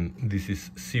 and this is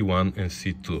C1 and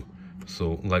C2.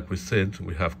 So like we said,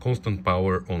 we have constant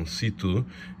power on C2,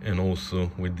 and also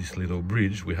with this little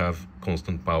bridge we have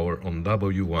constant power on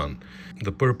W1.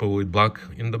 The purple with black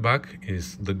in the back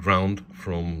is the ground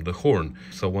from the horn.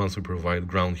 So once we provide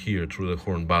ground here through the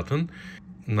horn button,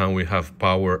 now we have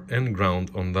power and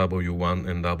ground on W1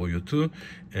 and W2,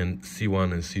 and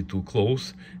C1 and C2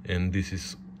 close, and this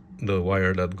is the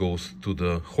wire that goes to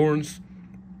the horns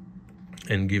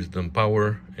and gives them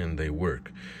power, and they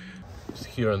work.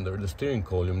 Here under the steering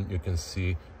column you can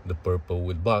see the purple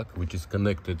with black, which is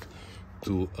connected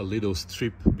to a little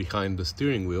strip behind the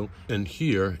steering wheel, and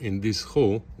here in this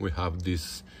hole we have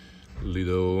this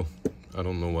little, I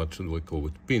don't know what should we call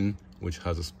it, pin, which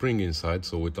has a spring inside,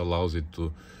 so it allows it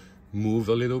to move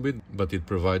a little bit, but it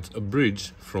provides a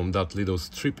bridge from that little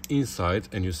strip inside,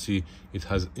 and you see it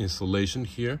has insulation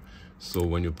here, so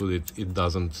when you put it, it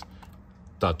doesn't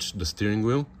touch the steering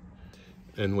wheel.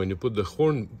 And when you put the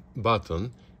horn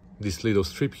button, this little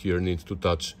strip here needs to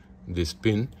touch this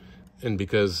pin, and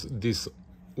because this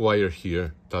wire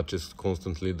here touches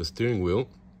constantly the steering wheel,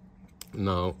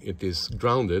 now it is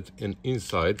grounded, and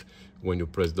inside, when you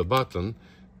press the button,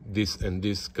 this and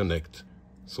this connect.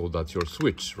 So that's your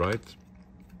switch, right?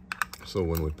 So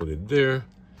when we put it there,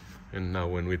 and now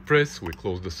when we press, we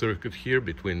close the circuit here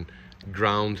between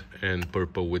ground and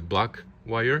purple with black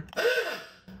wire,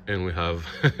 and we have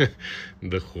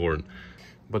the horn.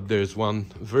 But there's one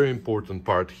very important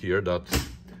part here that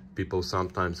people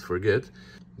sometimes forget.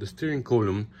 The steering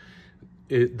column,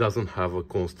 it doesn't have a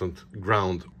constant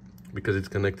ground because it's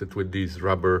connected with these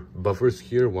rubber buffers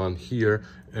here, one here,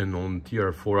 and on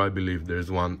TR4 I believe there's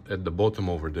one at the bottom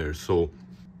over there. So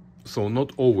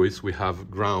not always we have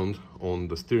ground on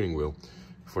the steering wheel.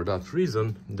 For that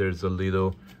reason, there's a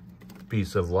little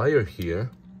piece of wire here.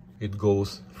 It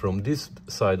goes from this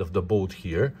side of the bolt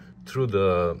here through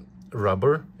the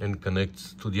rubber and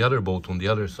connects to the other bolt on the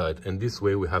other side, and this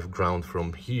way we have ground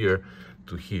from here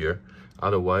to here.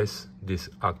 Otherwise, this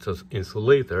acts as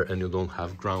insulator and you don't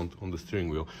have ground on the steering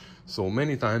wheel. So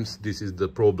many times this is the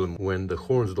problem when the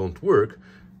horns don't work.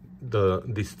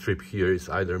 This strip here is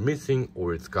either missing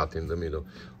or it's cut in the middle.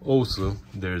 Also,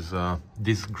 there's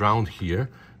this ground here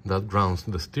that grounds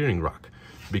the steering rack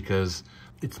because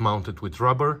it's mounted with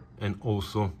rubber and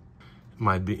also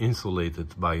might be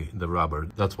insulated by the rubber.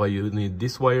 That's why you need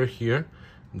this wire here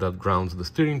that grounds the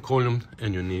steering column,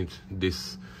 and you need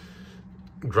this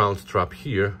ground strap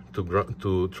here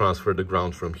to transfer the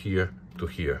ground from here to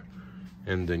here,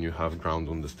 and then you have ground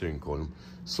on the steering column.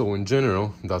 So in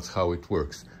general, that's how it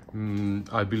works.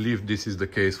 I believe this is the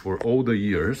case for all the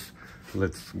years.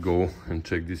 Let's go and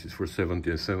check. This is for 70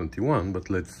 and 71, but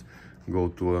let's go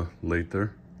to a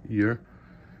later year.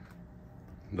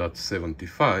 That's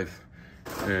 75,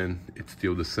 and it's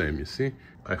still the same, you see.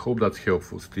 I hope that's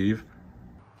helpful, Steve.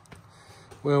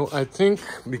 Well, I think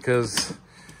because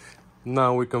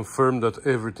now we confirm that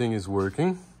everything is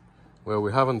working. Well,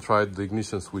 we haven't tried the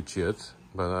ignition switch yet,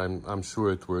 but I'm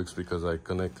sure it works because I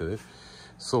connected it.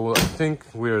 So I think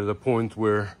we're at the point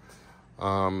where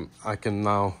I can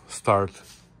now start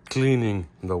cleaning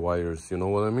the wires, you know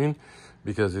what I mean?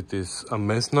 Because it is a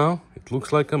mess now. It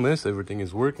looks like a mess, everything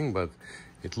is working, but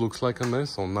it looks like a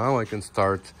mess. So now I can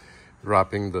start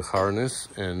wrapping the harness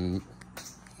and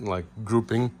like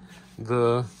grouping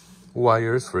the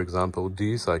wires. For example,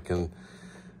 these I can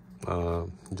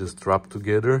just wrap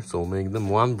together, so make them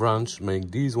one branch,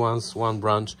 make these ones one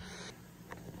branch.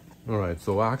 All right,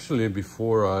 so actually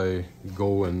before I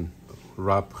go and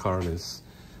wrap harness,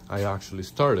 I actually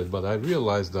started, but I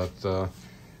realized that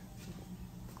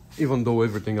even though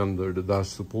everything under the dash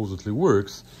supposedly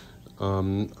works,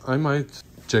 I might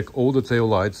check all the tail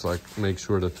lights, like make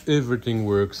sure that everything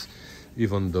works,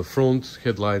 even the front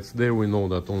headlights. There we know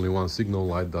that only one signal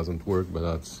light doesn't work, but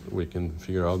that's we can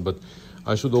figure out. But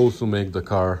I should also make the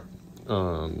car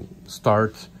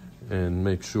start and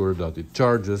make sure that it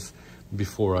charges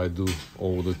before I do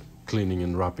all the cleaning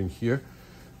and wrapping here,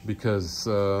 because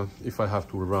if I have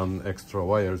to run extra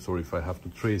wires or if I have to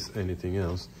trace anything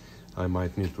else, I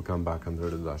might need to come back under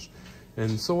the dash.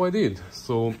 And so I did.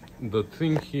 So the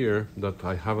thing here that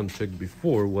I haven't checked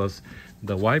before was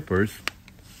the wipers,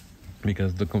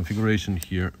 because the configuration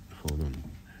here, hold on,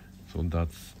 so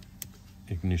that's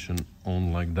ignition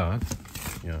on like that,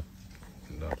 yeah,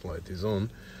 that light is on.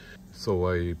 So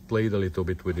I played a little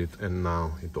bit with it and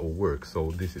now it all works.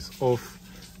 So this is off,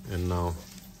 and now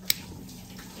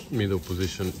middle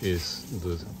position is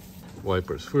the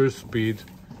wipers first speed,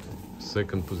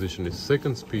 second position is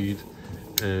second speed,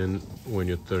 and when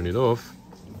you turn it off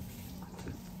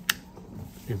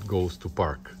it goes to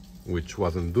park, which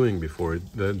wasn't doing before.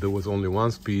 There was only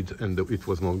one speed and it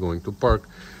was not going to park,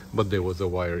 but there was a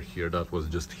wire here that was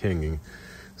just hanging.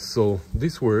 So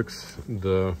this works,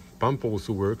 the pump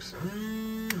also works.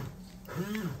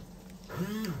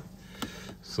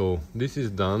 So this is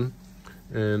done,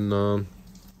 and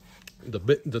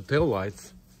the tail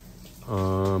lights,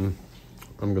 I'm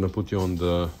gonna put you on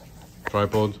the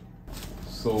tripod.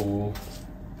 So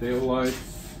tail lights,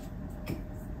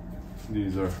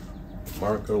 these are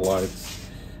marker lights,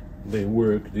 they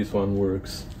work. This one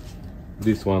works,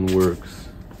 this one works,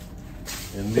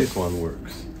 and this one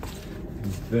works.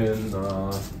 Then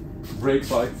brake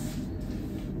lights.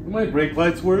 Do my brake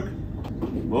lights work?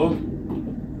 Both?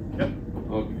 Yep.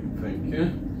 Okay, thank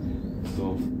you.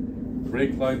 So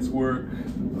brake lights work.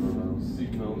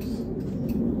 Signals.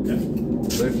 Yep.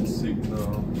 Left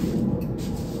signal.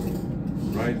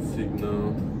 Right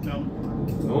signal. No.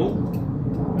 No?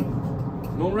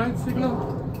 No. No right signal?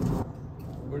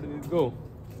 Where did it go?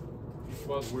 It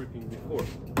was working before.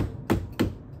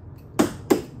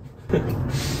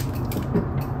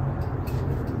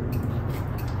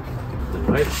 The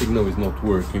right signal is not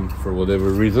working for whatever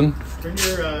reason. Turn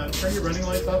your running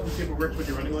lights off and see if it works when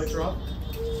your running lights are off.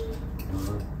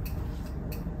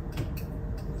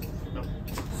 No.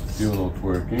 Still not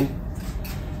working.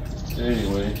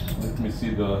 Anyway, let me see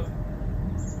the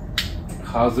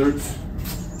hazards.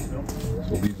 No.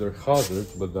 So these are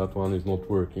hazards, but that one is not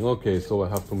working. Okay, so I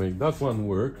have to make that one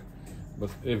work, but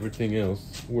everything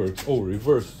else works. Oh,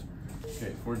 reverse.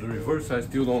 Okay, for the reverse I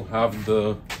still don't have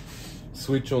the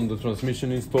switch on the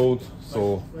transmission installed, so...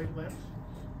 License plate lamps?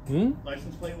 Hmm?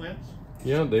 License plate lamps?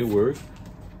 Yeah, they work.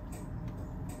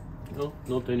 No,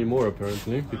 not anymore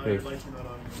apparently, because... Your lights are not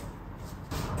on anymore.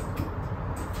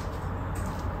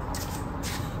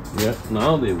 Yeah,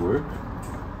 now they work.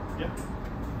 Yeah.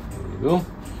 There you go.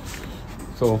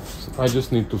 So I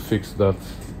just need to fix that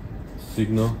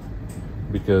signal,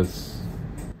 because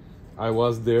I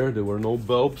was there were no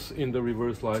bulbs in the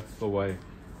reverse lights, so I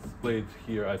plate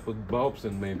here, I put bulbs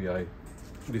and maybe I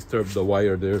disturbed the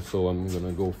wire there, so I'm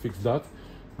gonna go fix that.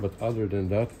 But other than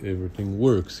that, everything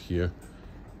works here.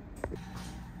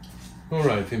 All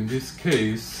right, in this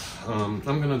case, I'm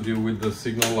gonna deal with the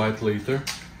signal light later.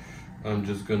 I'm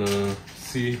just gonna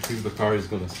see if the car is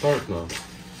gonna start now,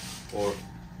 or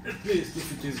at least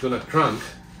if it is gonna crank.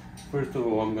 First of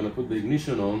all, I'm gonna put the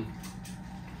ignition on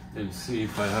and see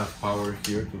if I have power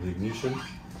here to the ignition.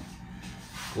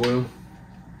 Well,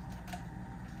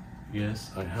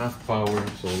 yes, I have power,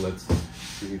 so let's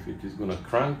see if it is gonna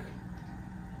crank.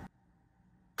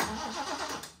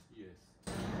 Yes.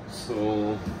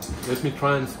 So let me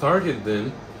try and start it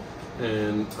then,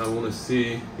 and I want to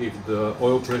see if the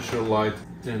oil pressure light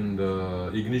and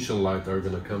the ignition light are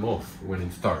gonna come off when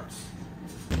it starts.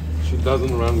 She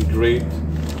doesn't run great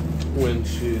when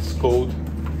she is cold,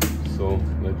 so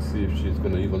let's see if she's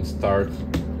gonna even start.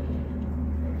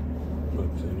 But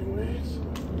anyway, so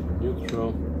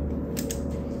neutral.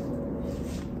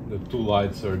 The two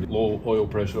lights are the low oil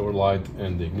pressure light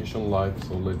and the ignition light,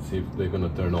 so let's see if they're gonna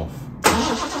turn off.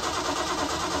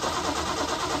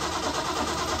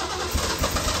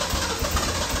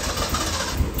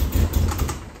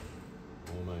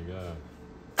 Oh my god.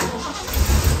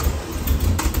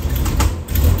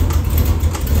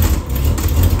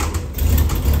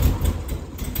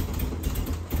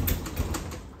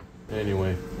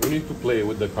 Anyway, we need to play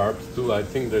with the carbs too. I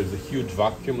think there's a huge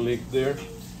vacuum leak there.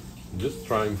 I'm just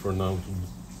trying for now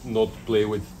to not play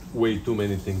with way too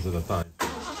many things at a time.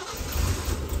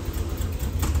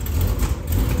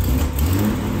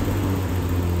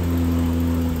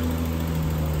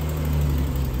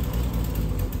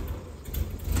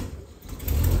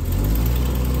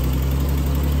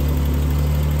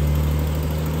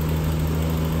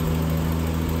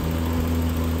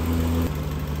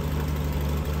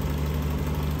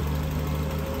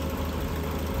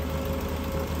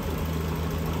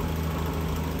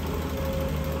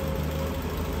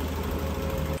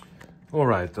 All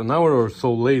right, an hour or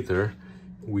so later,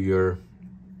 we are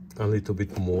a little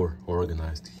bit more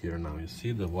organized here now. You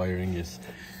see the wiring is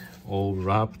all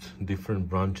wrapped, different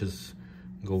branches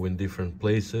go in different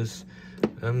places.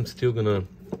 I'm still gonna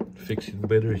fix it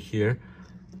better here,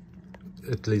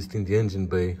 at least in the engine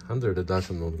bay. Under the dash,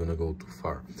 I'm not gonna go too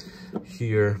far.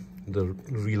 Here, the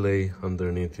relay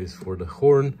underneath is for the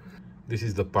horn. This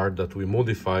is the part that we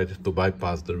modified to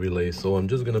bypass the relay, so I'm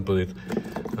just gonna put it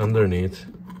underneath.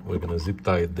 We're gonna zip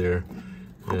tie it there,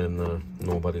 and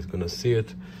nobody's gonna see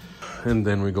it. And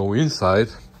then we go inside.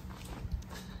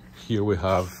 Here we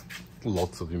have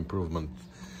lots of improvement.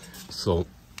 So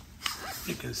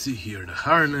you can see here the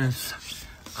harness.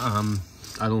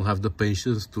 I don't have the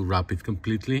patience to wrap it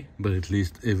completely, but at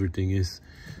least everything is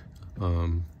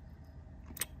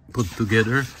put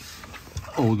together.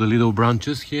 All the little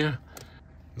branches here.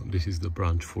 This is the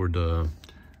branch for the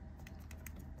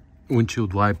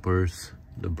windshield wipers,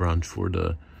 the branch for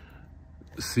the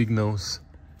signals,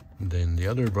 and then the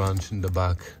other branch in the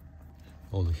back.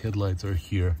 All the headlights are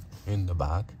here in the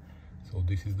back, so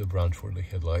this is the branch for the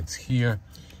headlights here,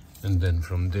 and then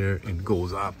from there it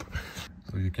goes up.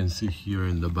 So you can see here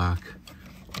in the back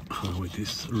how it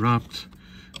is wrapped.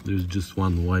 There's just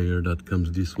one wire that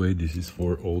comes this way. This is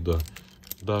for all the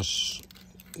dash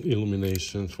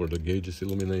illumination, for the gauges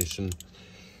illumination.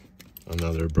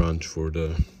 Another branch for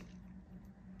the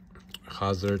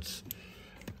hazards.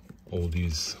 All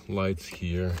these lights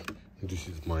here. This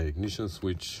is my ignition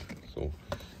switch, so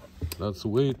that's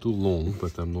way too long,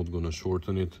 but I'm not gonna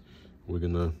shorten it. We're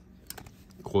gonna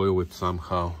coil it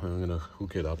somehow. I'm gonna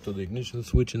hook it up to the ignition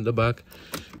switch in the back,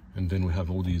 and then we have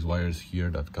all these wires here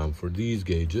that come for these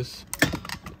gauges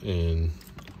and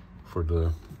for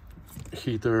the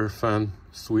heater fan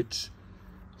switch.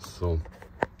 So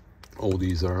all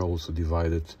these are also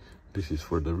divided. This is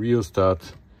for the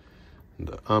rheostat,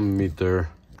 the ammeter,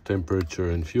 temperature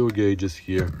and fuel gauges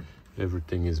here.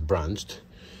 Everything is branched,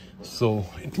 so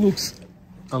it looks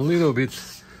a little bit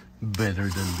better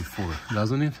than before,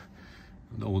 doesn't it?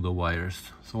 All the wires.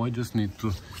 So I just need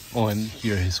to, oh, and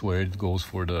here is where it goes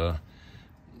for the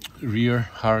rear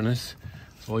harness.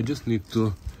 So I just need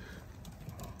to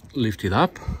lift it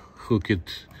up, hook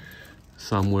it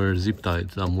somewhere, zip tie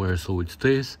it somewhere so it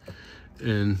stays,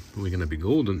 and we're gonna be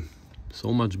golden.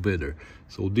 So much better.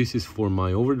 So this is for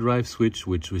my overdrive switch,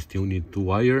 which we still need to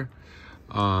wire.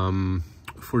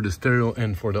 For the stereo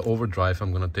and for the overdrive,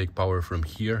 I'm gonna take power from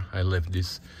here. I left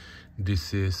this.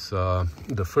 This is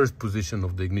the first position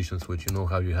of the ignition switch. You know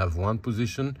how you have one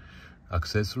position,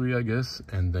 accessory, I guess,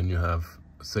 and then you have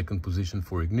a second position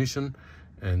for ignition,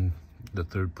 and the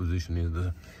third position is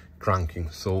the cranking.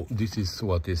 So this is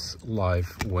what is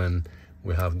live when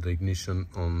we have the ignition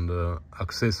on the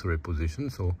accessory position.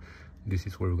 So this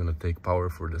is where we're gonna take power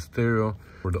for the stereo,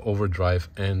 for the overdrive,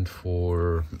 and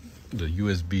for the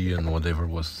USB and whatever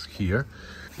was here.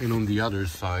 And on the other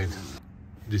side,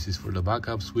 this is for the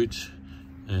backup switch,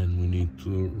 and we need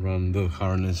to run the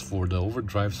harness for the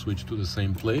overdrive switch to the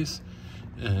same place.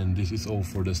 And this is all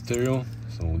for the stereo,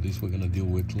 so this we're gonna deal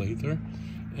with later.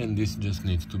 And this just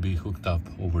needs to be hooked up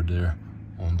over there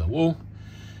on the wall,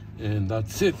 and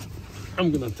that's it.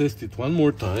 I'm gonna test it one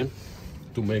more time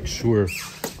to make sure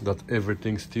that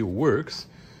everything still works,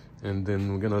 and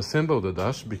then we're gonna assemble the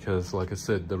dash, because like I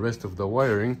said, the rest of the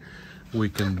wiring we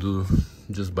can do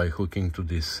just by hooking to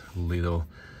this little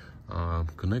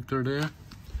connector there,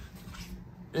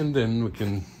 and then we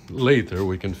can later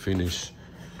finish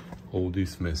all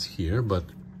this mess here. But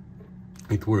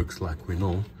it works like we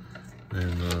know,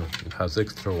 and it has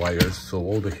extra wires, so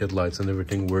all the headlights and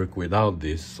everything work without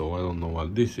this. So I don't know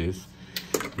what this is,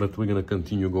 but we're gonna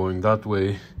continue going that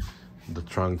way. The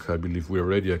trunk, I believe we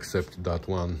already accept that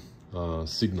one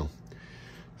signal.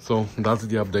 So that's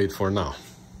the update for now.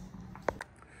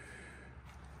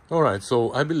 All right,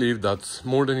 so I believe that's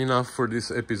more than enough for this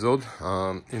episode.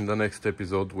 In the next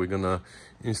episode, we're gonna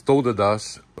install the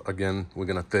dash. Again, we're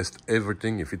gonna test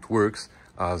everything, if it works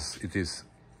as it is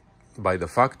by the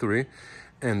factory.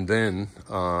 And then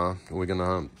we're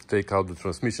gonna take out the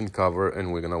transmission cover,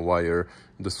 and we're gonna wire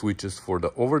the switches for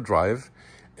the overdrive.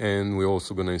 And we're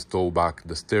also gonna install back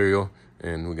the stereo,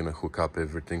 and we're gonna hook up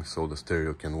everything so the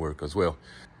stereo can work as well.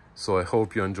 So I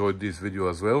hope you enjoyed this video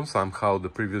as well. Somehow the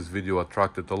previous video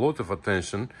attracted a lot of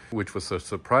attention, which was a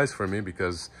surprise for me,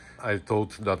 because I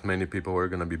thought that many people were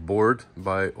gonna be bored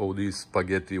by all this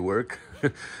spaghetti work.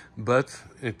 But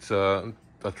it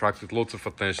attracted lots of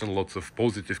attention, lots of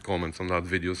positive comments on that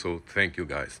video, so thank you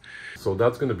guys. So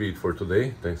that's gonna be it for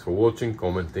today. Thanks for watching,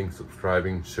 commenting,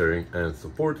 subscribing, sharing, and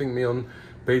supporting me on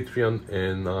Patreon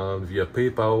and via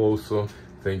PayPal also.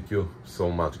 Thank you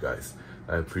so much, guys.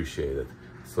 I appreciate it.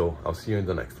 So I'll see you in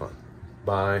the next one.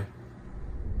 Bye.